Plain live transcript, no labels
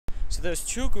So there's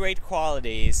two great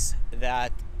qualities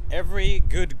that every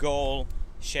good goal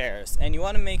shares, and you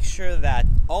want to make sure that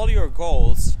all your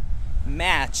goals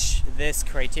match this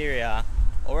criteria,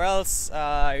 or else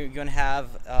you're going to have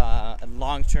a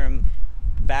long-term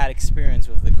bad experience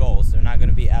with the goals. They're not going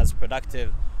to be as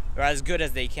productive or as good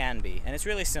as they can be. And it's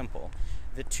really simple.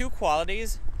 The two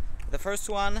qualities, the first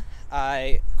one,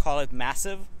 I call it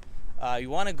massive. You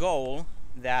want a goal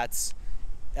that's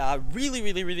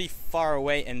really far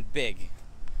away and big.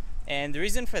 And the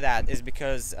reason for that is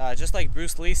because just like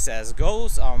Bruce Lee says,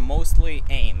 goals are mostly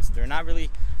aims. They're not really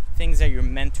things that you're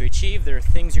meant to achieve. They're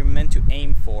things you're meant to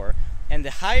aim for. And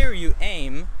the higher you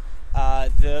aim,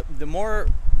 the more,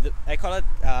 I call it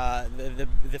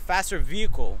the faster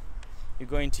vehicle you're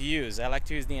going to use. I like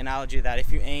to use the analogy that if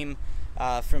you aim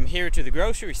from here to the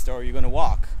grocery store, you're going to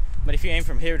walk. But if you aim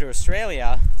from here to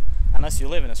Australia, unless you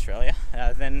live in Australia,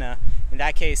 then in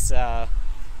that case,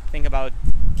 think about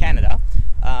Canada.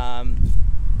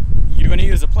 You're going to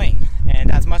use a plane, and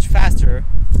that's much faster.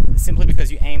 Simply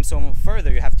because you aim so much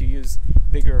further, you have to use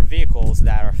bigger vehicles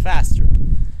that are faster.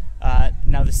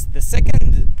 Now, the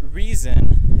second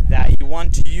reason that you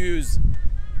want to use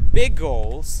big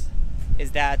goals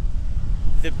is that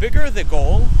the bigger the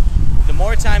goal, the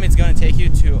more time it's going to take you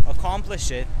to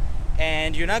accomplish it,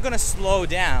 and you're not going to slow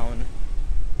down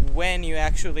when you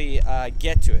actually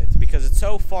get to it, because it's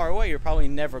so far away you're probably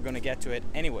never going to get to it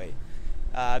anyway.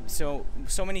 So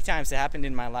many times it happened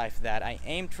in my life that I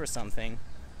aimed for something.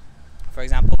 For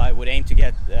example, I would aim to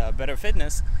get better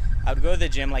fitness. I would go to the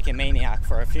gym like a maniac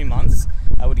for a few months.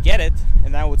 I would get it,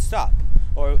 and then I would stop.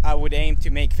 Or I would aim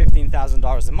to make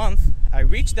 $15,000 a month. I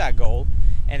reached that goal,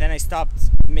 and then I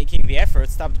stopped making the effort,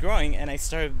 stopped growing, and I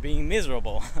started being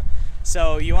miserable.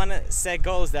 So you want to set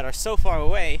goals that are so far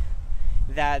away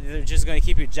that they're just going to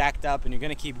keep you jacked up, and you're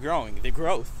going to keep growing. The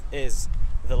growth is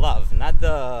the love, not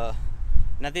the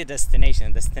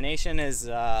destination. Destination is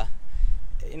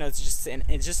it's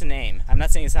just an aim. I'm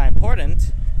not saying it's not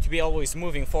important to be always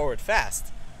moving forward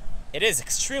fast. It is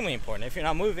extremely important. If you're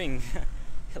not moving,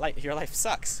 like, your life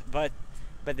sucks. But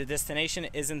the destination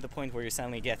isn't the point where you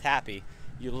suddenly get happy.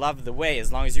 You love the way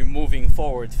as long as you're moving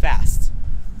forward fast.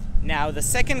 Now, the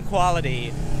second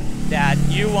quality that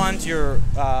you want your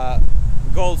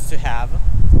goals to have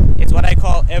is what I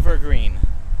call evergreen.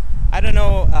 I don't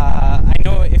know. I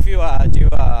know if you do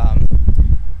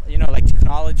like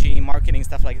technology, marketing,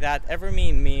 stuff like that,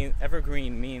 evergreen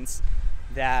means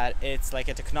that it's like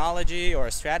a technology or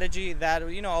a strategy that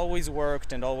always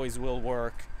worked and always will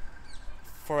work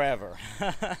forever.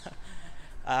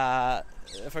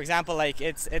 For example, like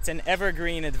it's an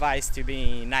evergreen advice to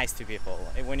be nice to people.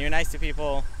 When you're nice to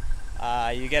people,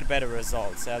 you get better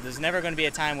results. There's never going to be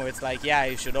a time where it's like, yeah,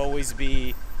 you should always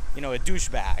be a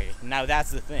douchebag. Now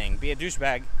that's the thing. Be a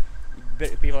douchebag,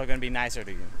 people are going to be nicer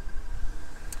to you.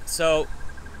 So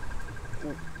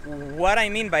what I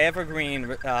mean by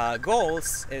evergreen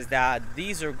goals is that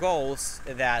these are goals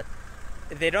that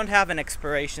they don't have an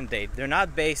expiration date. They're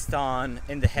not based on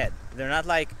in the head. They're not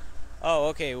like, oh,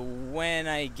 okay, when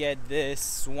I get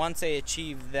this, once I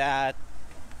achieve that,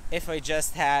 if I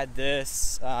just had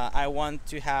this, I want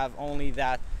to have only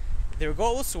that. They're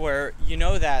goals where you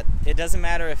know that it doesn't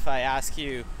matter if I ask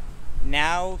you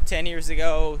now, 10 years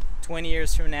ago, 20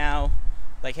 years from now,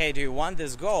 like, hey, do you want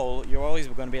this goal? You're always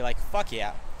going to be like, fuck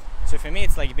yeah. So for me,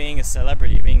 it's like being a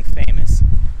celebrity, being famous.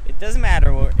 It doesn't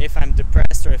matter if I'm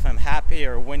depressed or if I'm happy,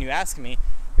 or when you ask me,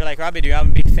 you're like, Robbie, do you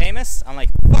want to be famous? I'm like,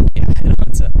 fuck yeah.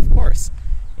 Of course.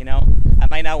 I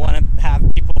might not want to have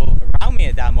people around me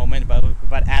at that moment,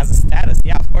 but as a status,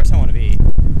 yeah, of course I want to be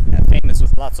famous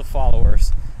with lots of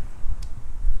followers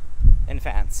and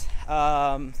fans.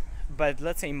 But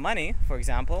let's say money, for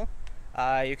example.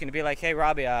 You can be like, hey,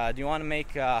 Robbie, do you want to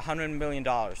make $100 million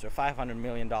or $500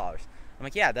 million? I'm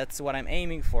like, yeah, that's what I'm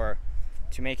aiming for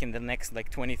to make in the next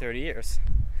 20, 30 years.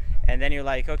 And then you're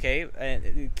like,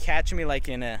 okay, catch me like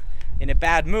in a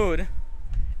bad mood,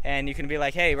 and you can be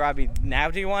like, hey, Robbie, now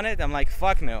do you want it? I'm like,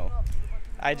 fuck no.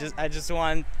 I just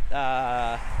want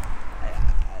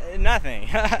nothing.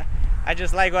 I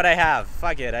just like what I have.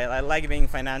 Fuck it. I like being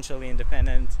financially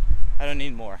independent. I don't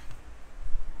need more.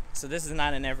 So this is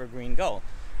not an evergreen goal.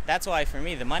 That's why for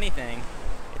me the money thing,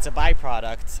 it's a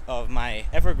byproduct of my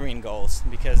evergreen goals,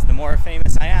 because the more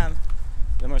famous I am,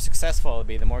 the more successful I'll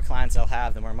be, the more clients I'll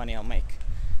have, the more money I'll make.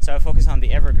 So I focus on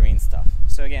the evergreen stuff.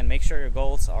 So again, make sure your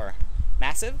goals are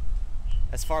massive,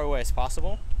 as far away as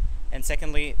possible, and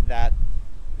secondly, that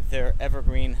they're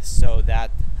evergreen, so that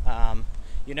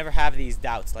you never have these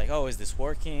doubts like, oh, is this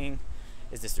working?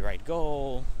 Is this the right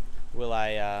goal? Will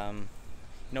I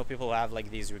people have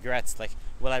like these regrets, like,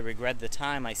 will I regret the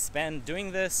time I spend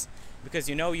doing this? Because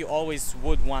you know you always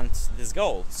would want this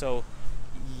goal, so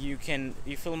you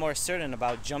feel more certain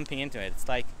about jumping into it. It's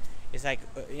like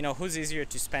you know, who's easier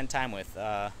to spend time with,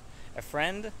 a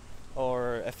friend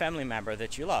or a family member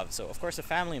that you love? So of course a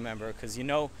family member, because you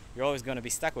know you're always going to be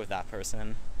stuck with that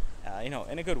person, you know,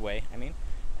 in a good way, I mean.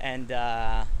 And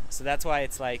so that's why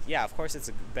it's like, yeah, of course it's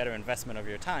a better investment of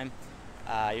your time.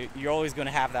 You're always going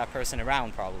to have that person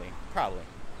around, probably.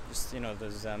 Just, you know,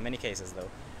 there's many cases though.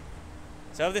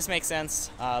 So if this makes sense,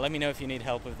 let me know if you need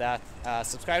help with that.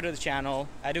 Subscribe to the channel.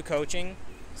 I do coaching,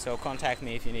 so contact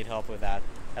me if you need help with that.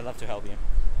 I'd love to help you.